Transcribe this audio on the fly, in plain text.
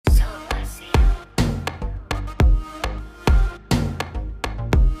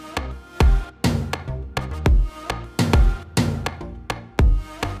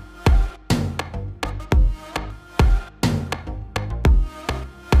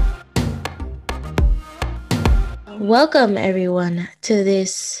welcome everyone to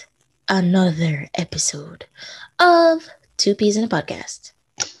this another episode of Two Peas in a Podcast.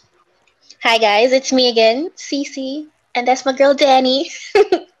 Hi guys, it's me again, Cece, and that's my girl Danny.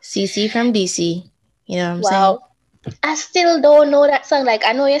 CC from DC. You know what I'm saying? Wow, I still don't know that song. Like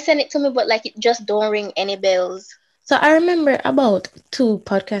I know you sent it to me, but like it just don't ring any bells. So I remember about two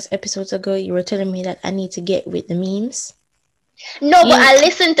podcast episodes ago, you were telling me that I need to get with the memes. No, but You I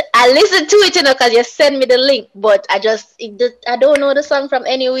listened to it, because you sent me the link, but I don't know the song from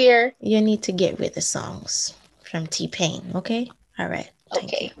anywhere. you need to get with the songs from T-Pain, okay? All right.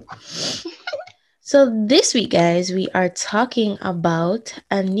 Thank you. Okay. So this week, guys, we are talking about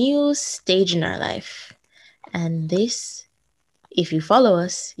a new stage in our life. And this, if you follow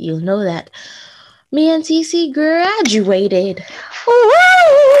us, you'll know that me and TC graduated.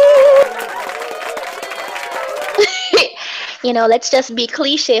 Let's just be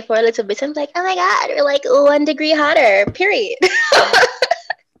cliche for a little bit. I'm like, oh my god, we're like 1 degree hotter. Period.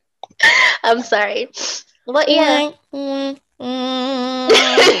 I'm sorry, but yeah.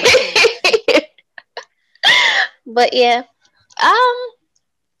 But yeah. Um,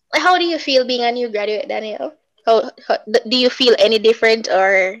 how do you feel being a new graduate, Daniel? Do you feel any different,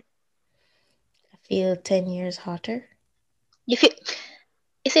 or I feel 10 years hotter. you feel?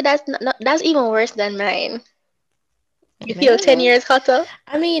 You see, that's even worse than mine. You I feel don't 10 know. years hotter?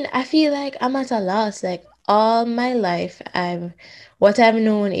 I mean, I feel like I'm at a loss. Like all my life, what I've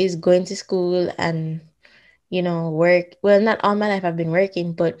known is going to school and work. Well, not all my life I've been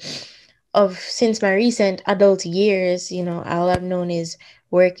working, but of since my recent adult years, all I've known is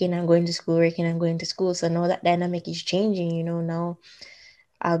working and going to school, working and going to school. So now that dynamic is changing. Now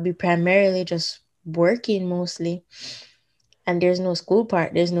I'll be primarily just working mostly. And there's no school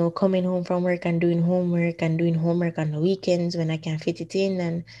part. There's no coming home from work and doing homework on the weekends when I can fit it in,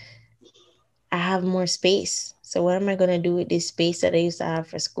 and I have more space. So what am I gonna do with this space that I used to have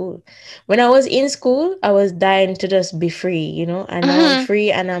for school? When I was in school, I was dying to just be free, and now I'm Hmm.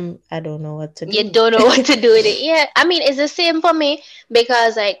 free and I don't know what to You do. don't know what to do with it. Yeah, I mean, it's the same for me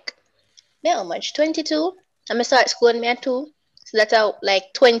because, like, how much? 22? I'm gonna start school in me at 2. So that's how,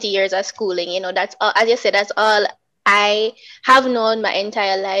 like, 20 years of schooling. That's all, as you said, that's all I have known my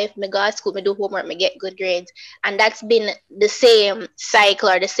entire life. Me go to school, me do homework, me get good grades. And that's been the same cycle,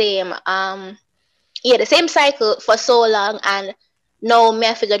 or the same cycle for so long. And now me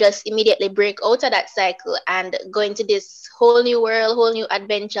I figure just immediately break out of that cycle and go into this whole new world, whole new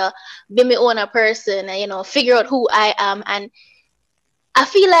adventure, be my own a person, and figure out who I am. And I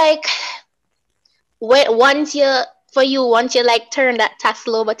feel like when once you like turn that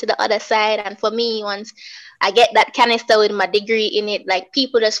tassel over to the other side, and for me, once I get that canister with my degree in it, like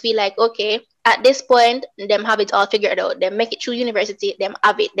people just feel like, okay, at this point them have it all figured out, them make it through university, them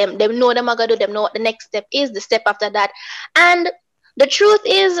have it, them know them are gonna do, them know what the next step is, the step after that. And the truth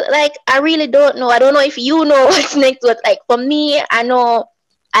is, like, I really don't know. I don't know if you know what's next, but like for me, I know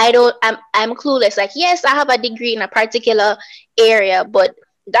I don't I'm clueless. Like, yes, I have a degree in a particular area, but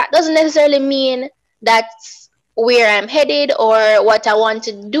that doesn't necessarily mean that's where I'm headed or what I want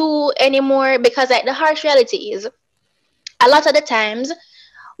to do anymore, because like the harsh reality is, a lot of the times,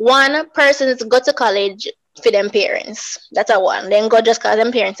 one person's go to college for them parents. That's a one. Then go just cause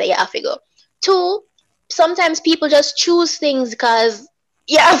them parents say you have to go. Two, sometimes people just choose things because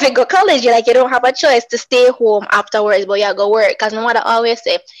you have to go college. You don't have a choice to stay home afterwards, but you go work. Because my mother always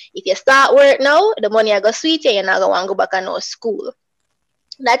say, if you start work now, the money you go sweet you, you're not going to go back and no school.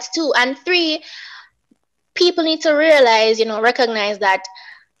 That's two. And three, people need to realize, recognize that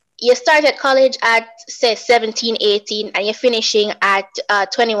you start at college at, say, 17, 18, and you're finishing at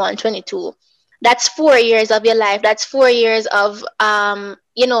 21, 22. That's 4 years of your life. That's 4 years of,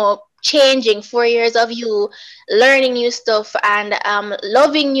 changing, 4 years of you learning new stuff and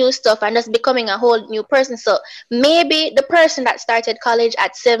loving new stuff and just becoming a whole new person. So maybe the person that started college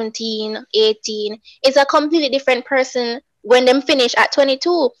at 17, 18 is a completely different person when them finish at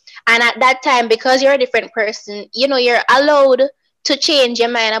 22. And at that time, because you're a different person, you're allowed to change your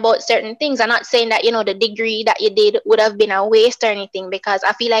mind about certain things. I'm not saying that, the degree that you did would have been a waste or anything, because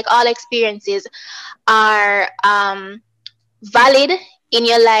I feel like all experiences are valid in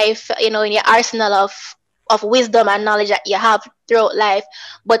your life, in your arsenal of wisdom and knowledge that you have throughout life.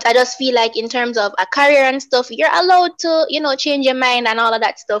 But I just feel like in terms of a career and stuff, you're allowed to, change your mind and all of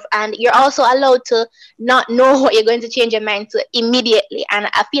that stuff. And you're also allowed to not know what you're going to change your mind to immediately. And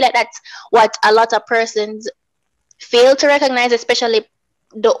I feel like that's what a lot of persons fail to recognize, especially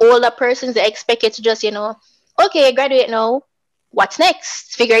the older persons. They expect it to just, okay, graduate now. What's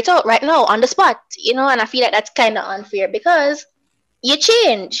next? Figure it out right now on the spot, and I feel like that's kind of unfair because you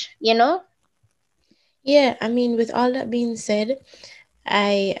change. Yeah, I mean, with all that being said,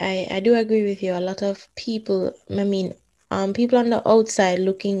 I do agree with you. A lot of people, I mean, people on the outside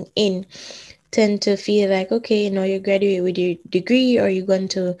looking in tend to feel like, okay, you graduate with your degree, or you're going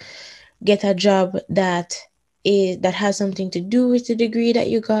to get a job that has something to do with the degree that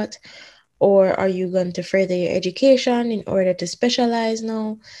you got, or are you going to further your education in order to specialize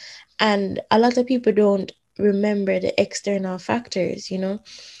now? And a lot of people don't remember the external factors.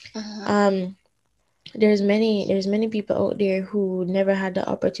 Mm-hmm. Um, there's many people out there who never had the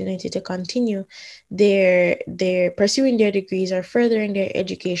opportunity to continue their pursuing their degrees or furthering their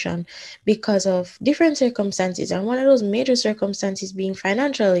education because of different circumstances, and one of those major circumstances being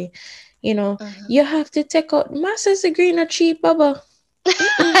financially. Mm-hmm. You have to take out master's degree, not cheap, baba.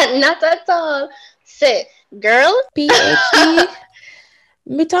 Mm-mm. Not at all. Say, girl. PhD,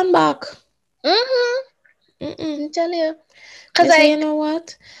 me turn back. Mm-hmm. Mm-mm. I tell you. Cause Me say, you like, know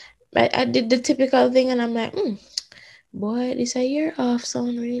what, I did the typical thing, and I'm like, boy, this a year off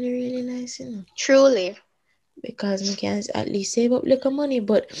sound really really nice. truly. Because we can at least save up little money.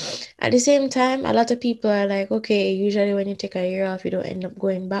 But at the same time, a lot of people are like, okay, usually when you take a year off, you don't end up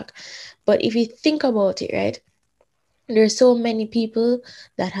going back. But if you think about it, right, there's so many people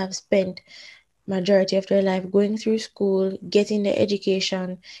that have spent majority of their life going through school, getting their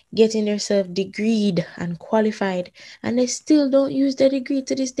education, getting themselves degreed and qualified, and they still don't use their degree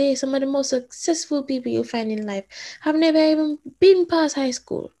to this day. Some of the most successful people you'll find in life have never even been past high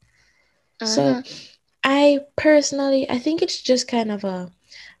school. So Mm-hmm. I think it's just kind of a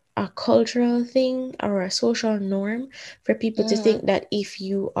cultural thing or a social norm for people to Mm-hmm. think that if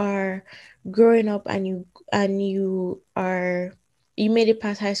you are growing up and you made it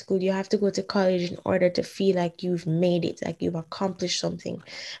past high school, you have to go to college in order to feel like you've made it, like you've accomplished something.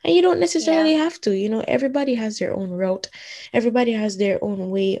 And you don't Yeah. necessarily have to. Everybody has their own route. Everybody has their own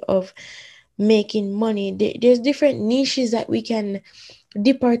way of making money. There's different niches that we can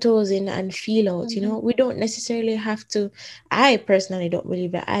dip our toes in and feel out. Mm-hmm. We don't necessarily have to. I personally don't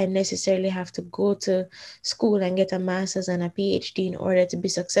believe that I necessarily have to go to school and get a master's and a PhD in order to be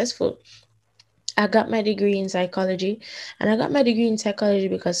successful. I got my degree in psychology, and I got my degree in psychology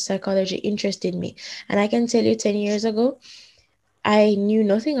because psychology interested me. And I can tell you, 10 years ago, I knew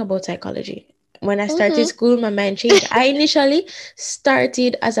nothing about psychology. When I started Mm-hmm. school, my mind changed. I initially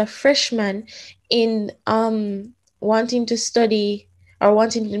started as a freshman in wanting to study or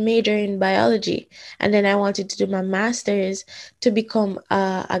wanting to major in biology, and then I wanted to do my master's to become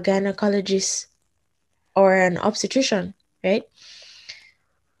a gynecologist or an obstetrician, right?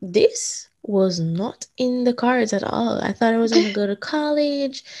 This was not in the cards at all. I thought I was going to go to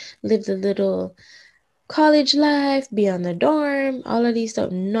college, live the little college life, be on the dorm, all of these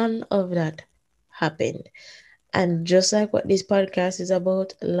stuff. None of that happened. And just like what this podcast is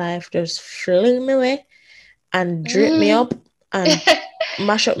about, life just fling me away and drip me Mm-hmm. up and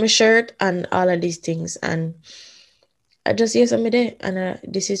mash up my shirt and all of these things. And I just yes, I'm there. And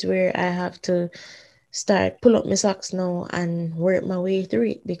this is where I have to start pull up my socks now and work my way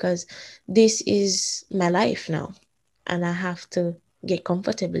through it, because this is my life now, and I have to get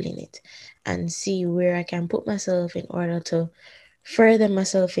comfortable in it and see where I can put myself in order to further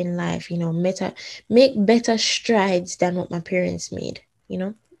myself in life, make better strides than what my parents made.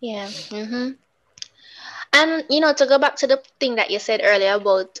 Yeah. Mm-hmm. And to go back to the thing that you said earlier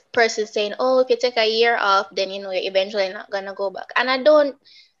about persons saying, "Oh, if you take a year off, then you're eventually not gonna go back." And I don't.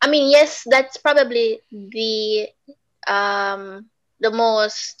 I mean, yes, that's probably um the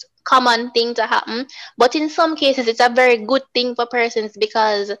most common thing to happen, but in some cases, it's a very good thing for persons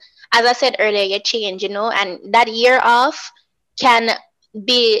because, as I said earlier, you change, and that year off can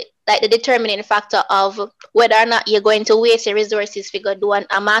be like the determining factor of whether or not you're going to waste your resources to go do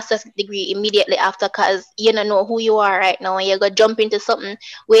a master's degree immediately after, because you don't know who you are right now and you're going to jump into something,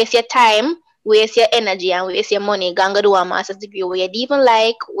 waste your time, waste your energy, and waste your money, gonna do a master's degree where you even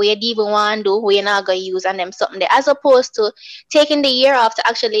like, where you even want to do, where you're not going to use, and them something there, as opposed to taking the year off to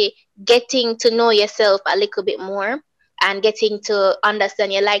actually getting to know yourself a little bit more and getting to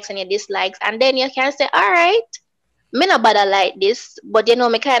understand your likes and your dislikes, and then you can say, all right, me not bother like this, but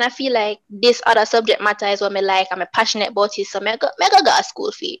me kind of feel like this other subject matter is what me like. I'm passionate about it, so me go get a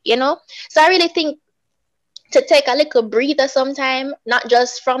school fee. So I really think to take a little breather sometime, not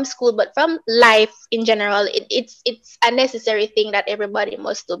just from school, but from life in general. It's a necessary thing that everybody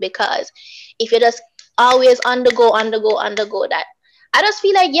must do, because if you just always undergo, that I just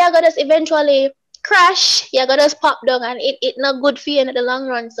feel like you're gonna just eventually crash, you gotta just pop down and it not good for you in the long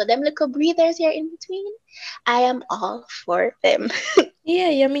run. So them little breathers here in between, I am all for them.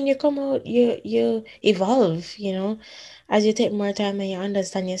 Yeah, I mean, you come out, you evolve, you know, as you take more time and you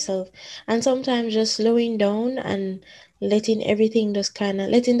understand yourself. And sometimes just slowing down and letting everything just kind of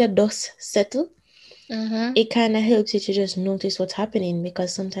letting the dust settle, Mm-hmm. it kind of helps you to just notice what's happening,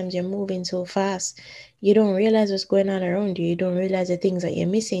 because sometimes you're moving so fast, you don't realize what's going on around you. You don't realize the things that you're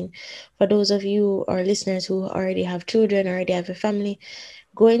missing. For those of you or listeners who already have children, already have a family,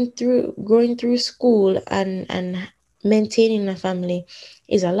 going through school and maintaining a family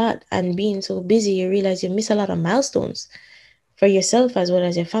is a lot, and being so busy you realize you miss a lot of milestones for yourself as well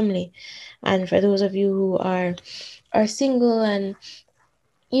as your family. And for those of you who are single, and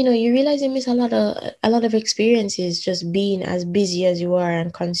you realize you miss a lot of experiences just being as busy as you are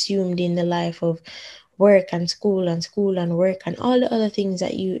and consumed in the life of work and school and work and all the other things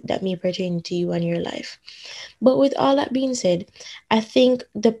that may pertain to you and your life. But with all that being said, I think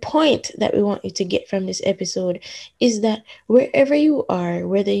the point that we want you to get from this episode is that wherever you are,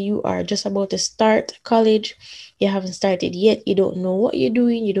 whether you are just about to start college, you haven't started yet, you don't know what you're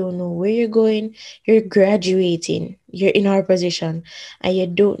doing, you don't know where you're going, you're graduating, you're in our position, and you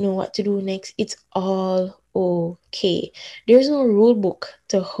don't know what to do next, it's all okay. There's no rule book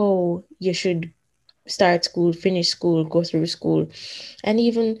to how you should start school, finish school, go through school, and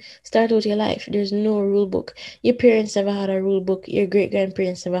even start out your life. There's no rule book. Your parents never had a rule book. Your great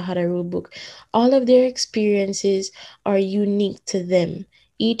grandparents never had a rule book. All of their experiences are unique to them.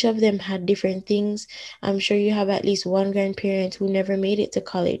 Each of them had different things. I'm sure you have at least one grandparent who never made it to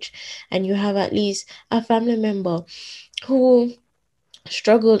college, and you have at least a family member who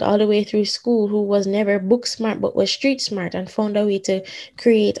struggled all the way through school, who was never book smart but was street smart and found a way to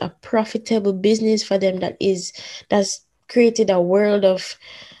create a profitable business for them that's created a world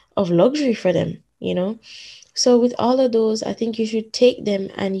of luxury for them. So with all of those, I think you should take them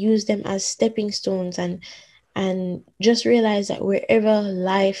and use them as stepping stones, and just realize that wherever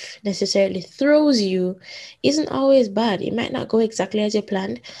life necessarily throws you isn't always bad. It might not go exactly as you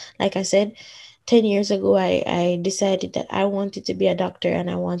planned. Like I said, 10 years ago, I decided that I wanted to be a doctor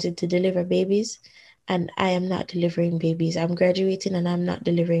and I wanted to deliver babies. And I am not delivering babies. I'm graduating and I'm not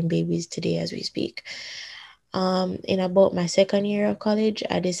delivering babies today as we speak. In about my second year of college,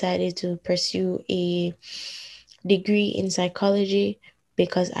 I decided to pursue a degree in psychology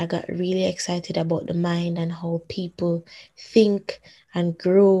because I got really excited about the mind and how people think and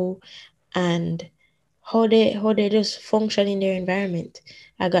grow, and how they just function in their environment.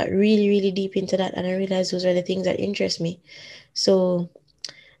 I got really, really deep into that, and I realized those are the things that interest me. So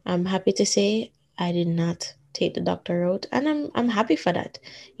I'm happy to say I did not take the doctor route, and I'm happy for that.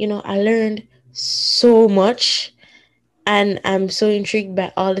 I learned so much, and I'm so intrigued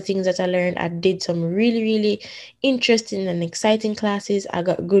by all the things that I learned. I did some really, really interesting and exciting classes. I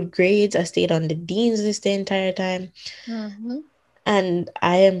got good grades. I stayed on the dean's list the entire time, Mm-hmm. and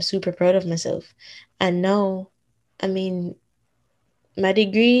I am super proud of myself. And now, I mean, my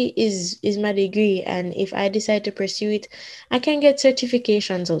degree is my degree, and if I decide to pursue it, I can get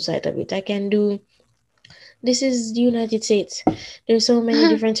certifications outside of it. I can do This is the United States. There's so many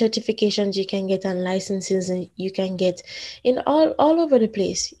different certifications you can get and licenses and you can get in all over the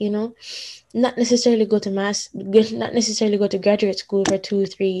place. Not necessarily go to graduate school for 2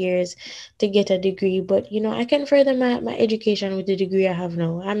 3 years to get a degree, but I can further my education with the degree I have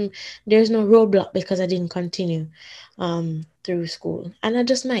now. There's no roadblock because I didn't continue through school, and I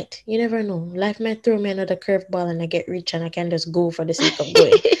just might. You never know, life might throw me another curveball and I get rich and I can just go for the sake of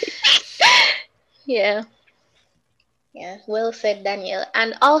going. Yeah. Yeah, well said, Daniel.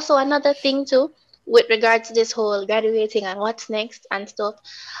 And also another thing too, with regards to this whole graduating and what's next and stuff.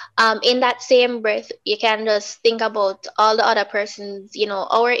 In that same breath, you can just think about all the other persons,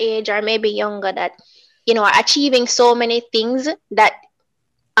 our age or maybe younger that, are achieving so many things that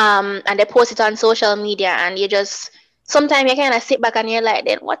and they post it on social media and you just sometimes you kind of sit back and you're like,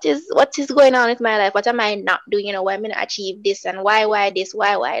 then what is going on with my life? What am I not doing? Why am I not achieve this and why this,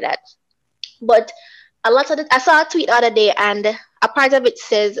 why that? But a lot of I saw a tweet the other day, and a part of it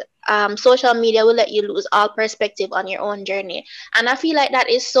says, social media will let you lose all perspective on your own journey. And I feel like that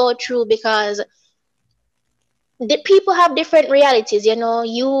is so true because the people have different realities.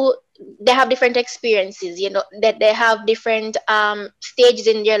 They have different experiences. That they have different stages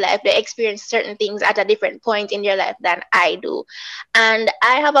in their life. They experience certain things at a different point in their life than I do, and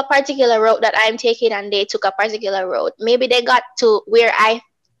I have a particular road that I'm taking, and they took a particular road. Maybe they got to where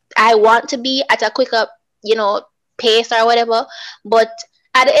I want to be at a quicker, you know, pace or whatever. But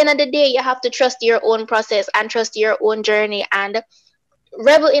at the end of the day, you have to trust your own process and trust your own journey and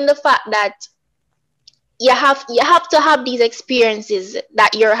revel in the fact that you have to have these experiences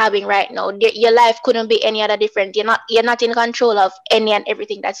that you're having right now. Your life couldn't be any other different. You're not in control of any and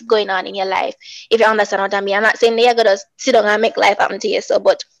everything that's going on in your life. If you understand what I mean. I'm not saying that you're gonna sit down and make life happen to you. So,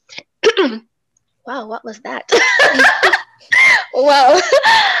 but wow, what was that? Wow.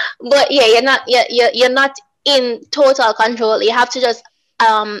 But yeah, you're not in total control. You have to just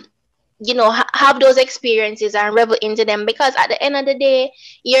um have those experiences and revel into them, because at the end of the day,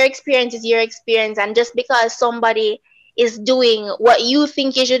 your experience is your experience. And just because somebody is doing what you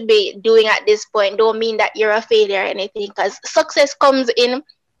think you should be doing at this point, don't mean that you're a failure or anything, because success comes in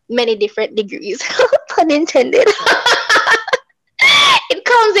many different degrees. Pun intended. It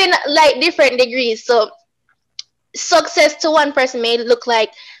comes in like different degrees. So success to one person may look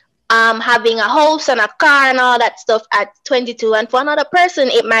like having a house and a car and all that stuff at 22, and for another person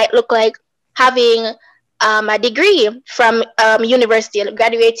it might look like having a degree from university,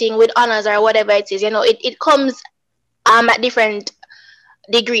 graduating with honors or whatever it is. It comes at different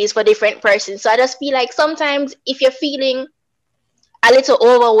degrees for different persons. So I just feel like sometimes if you're feeling a little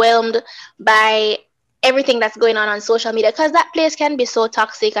overwhelmed by everything that's going on social media, because that place can be so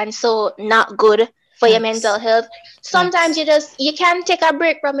toxic and so not good for your mental Facts. health. Sometimes Facts. you can take a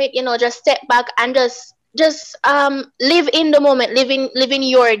break from it, just step back and just live in the moment, living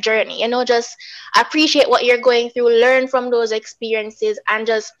your journey, just appreciate what you're going through, learn from those experiences, and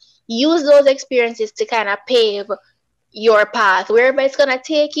just use those experiences to kind of pave your path wherever it's gonna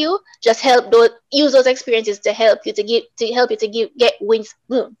take you. Just use those experiences to help you to give get wins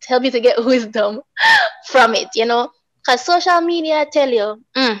to help you to get wisdom from it. Because social media, I tell you,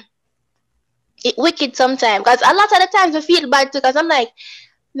 it wicked sometimes. Because a lot of the times we feel bad too. Because I'm like,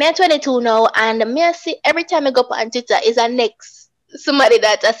 me 22 now, and me see every time I go up on Twitter is a next somebody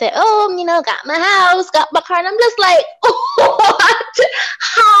that I say, oh, got my house, got my car, and I'm just like, what?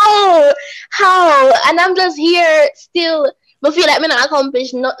 How? How? And I'm just here still, but feel like me not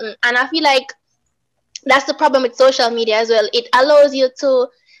accomplish nothing. And I feel like that's the problem with social media as well. It allows you to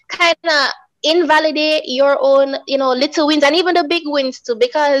kind of invalidate your own, little wins and even the big wins too,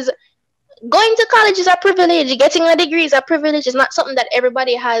 because going to college is a privilege. Getting a degree is a privilege. It's not something that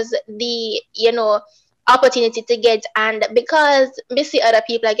everybody has the opportunity to get. And because we see other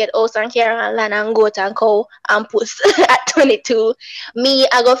people like get house and care and land and goat and cow and puss at 22, me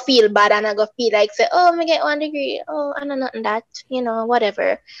I go feel bad and I go feel like say, oh, me get one degree. Oh, I know nothing that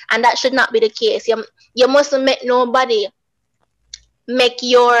whatever. And that should not be the case. You mustn't make nobody make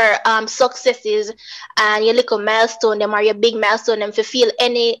your successes and your little milestone them or your big milestone them to feel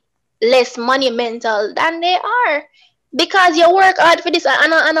any less monumental than they are, because you work hard for this.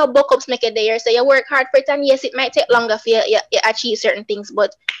 I know book ups make it there, so you work hard for it, and yes, it might take longer for you achieve certain things,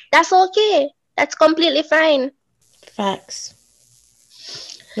 but that's okay. That's completely fine. Facts.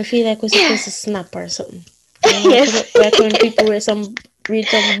 I feel like we're supposed to snap or something. Yes. Like when people read some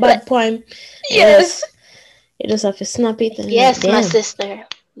Like, bad poem, yes. you just have to snap it and like, Yes, my damn, sister.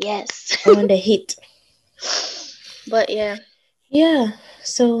 Yes. I want the hit. But yeah. Yeah,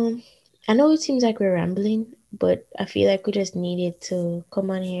 so I know it seems like we're rambling, but I feel like we just needed to come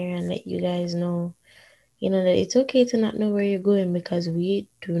on here and let you guys know, that it's okay to not know where you're going because we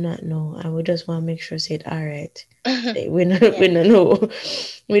do not know. And we just want to make sure say it all right. Say we Yeah. don't know.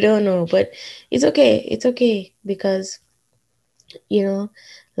 We don't know. But it's okay. It's okay because, you know,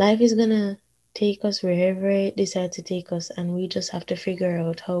 life is gonna take us wherever it decides to take us and we just have to figure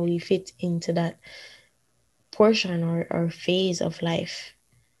out how we fit into that portion or phase of life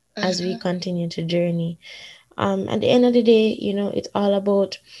as we Mhm. continue to journey. At the end of the day, it's all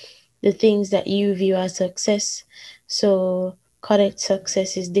about the things that you view as success. So, Kodet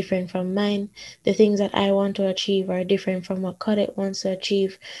success is different from mine. The things that I want to achieve are different from what Kodet wants to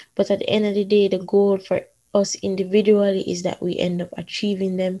achieve. But at the end of the day, the goal for us individually is that we end up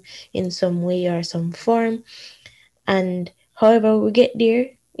achieving them in some way or some form. And however we get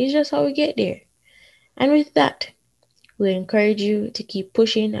there, it's just how we get there. And with that, we encourage you to keep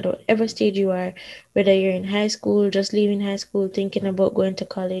pushing at whatever stage you are, whether you're in high school, just leaving high school, thinking about going to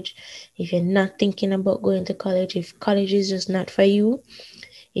college. If you're not thinking about going to college, if college is just not for you,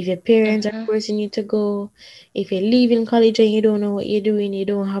 if your parents are Mhm. forcing you to go, if you're leaving college and you don't know what you're doing, you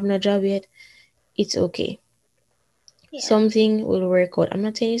don't have no job yet, it's okay. Yeah. Something will work out. I'm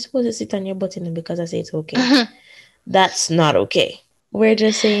not saying you're supposed to sit on your butt because I say it's okay. That's not okay. We're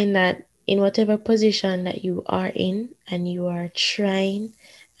just saying that in whatever position that you are in and you are trying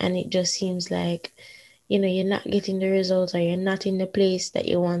and it just seems like you're not getting the results or you're not in the place that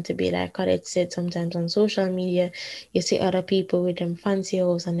you want to be, like Khaled said, sometimes on social media you see other people with them fancy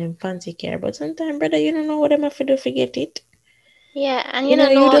house and them fancy car, but sometimes brother you don't know what them have to do, forget it. Yeah, and You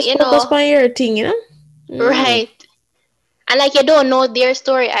just focus on your thing. Mm. Right. And like you don't know their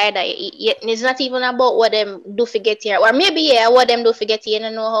story either. It's not even about what them do for get here. Or maybe yeah, what them do for get here. You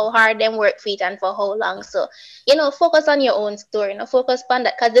don't know how hard them work for it and for how long. So, focus on your own story. Focus on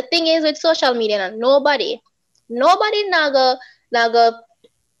that. Because the thing is with social media, nobody naga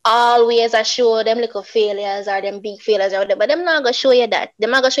always a show them little failures or them big failures or whatever. But them not gonna show you that.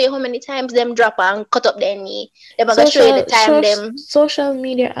 Them not gonna show you how many times them drop and cut up their knee. Them not gonna show you the time them. Social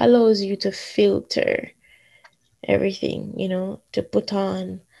media allows you to filter everything, to put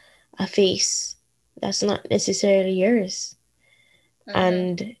on a face that's not necessarily yours. Mm-hmm.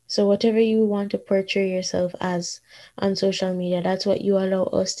 And so whatever you want to portray yourself as on social media, that's what you allow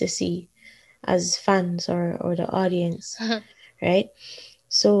us to see as fans or the audience, right?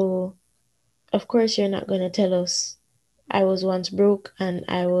 So of course you're not going to tell us I was once broke and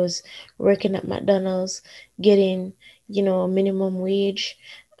I was working at McDonald's getting, minimum wage,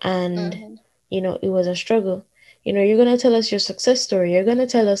 and Mm-hmm. it was a struggle. You're going to tell us your success story. You're going to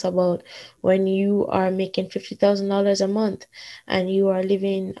tell us about when you are making $50,000 a month and you are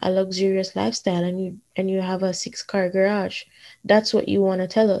living a luxurious lifestyle and you have a 6-car garage. That's what you want to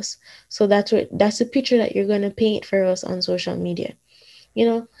tell us. So that's the picture that you're going to paint for us on social media. You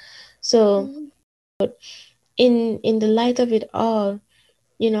know? So in the light of it all,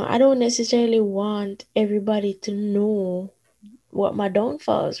 I don't necessarily want everybody to know what my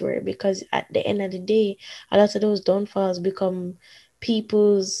downfalls were, because at the end of the day, a lot of those downfalls become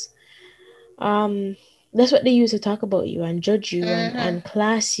people's that's what they use to talk about you and judge you Mm-hmm. and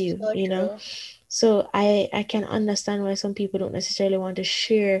class So you. true. So I can understand why some people don't necessarily want to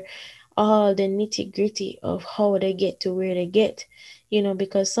share all the nitty gritty of how they get to where they get,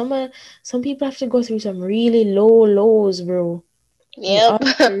 because some people have to go through some really low lows, bro, in Yep.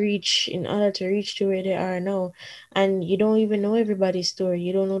 order to reach to where they are now. And you don't even know everybody's story.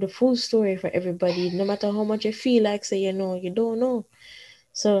 You don't know the full story for everybody, no matter how much you feel like say you don't know.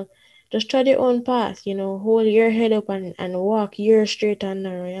 So just tread your own path, hold your head up and walk your straight and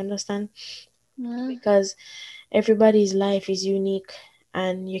narrow, you understand? Mm. Because everybody's life is unique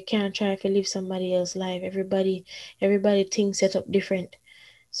and you can't try to live somebody else's life. Everybody thinks set up different.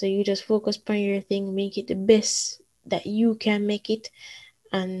 So you just focus on your thing, make it the best that you can make it,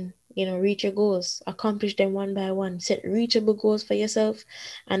 and reach your goals, accomplish them one by one, set reachable goals for yourself,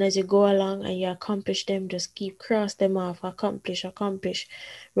 and as you go along and you accomplish them, just keep cross them off. Accomplish.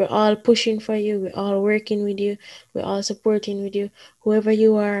 We're all pushing for you, we're all working with you, we're all supporting with you, whoever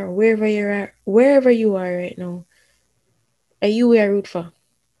you are, wherever you are right now. Are you we are root for,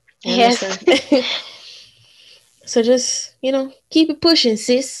 you Yes. understand? So just keep it pushing,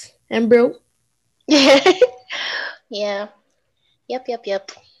 sis and bro. Yeah. Yep. Okay,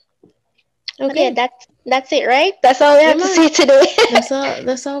 Okay. that's it, right? That's all we Yeah, have to man. say today.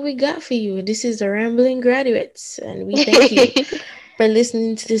 That's all we got for you. This is the Rambling Graduates, and we thank you for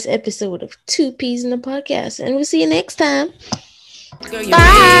listening to this episode of Two Peas in the Podcast. And we'll see you next time. Girl, you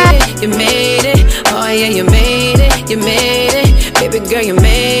Bye. made it, you made it. Oh yeah, you made it, you made it. Baby girl, you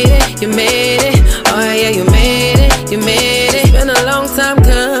made it, you made it. Oh yeah, you made it, you made it. It's been a long time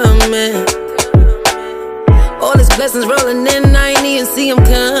coming. All these blessings rolling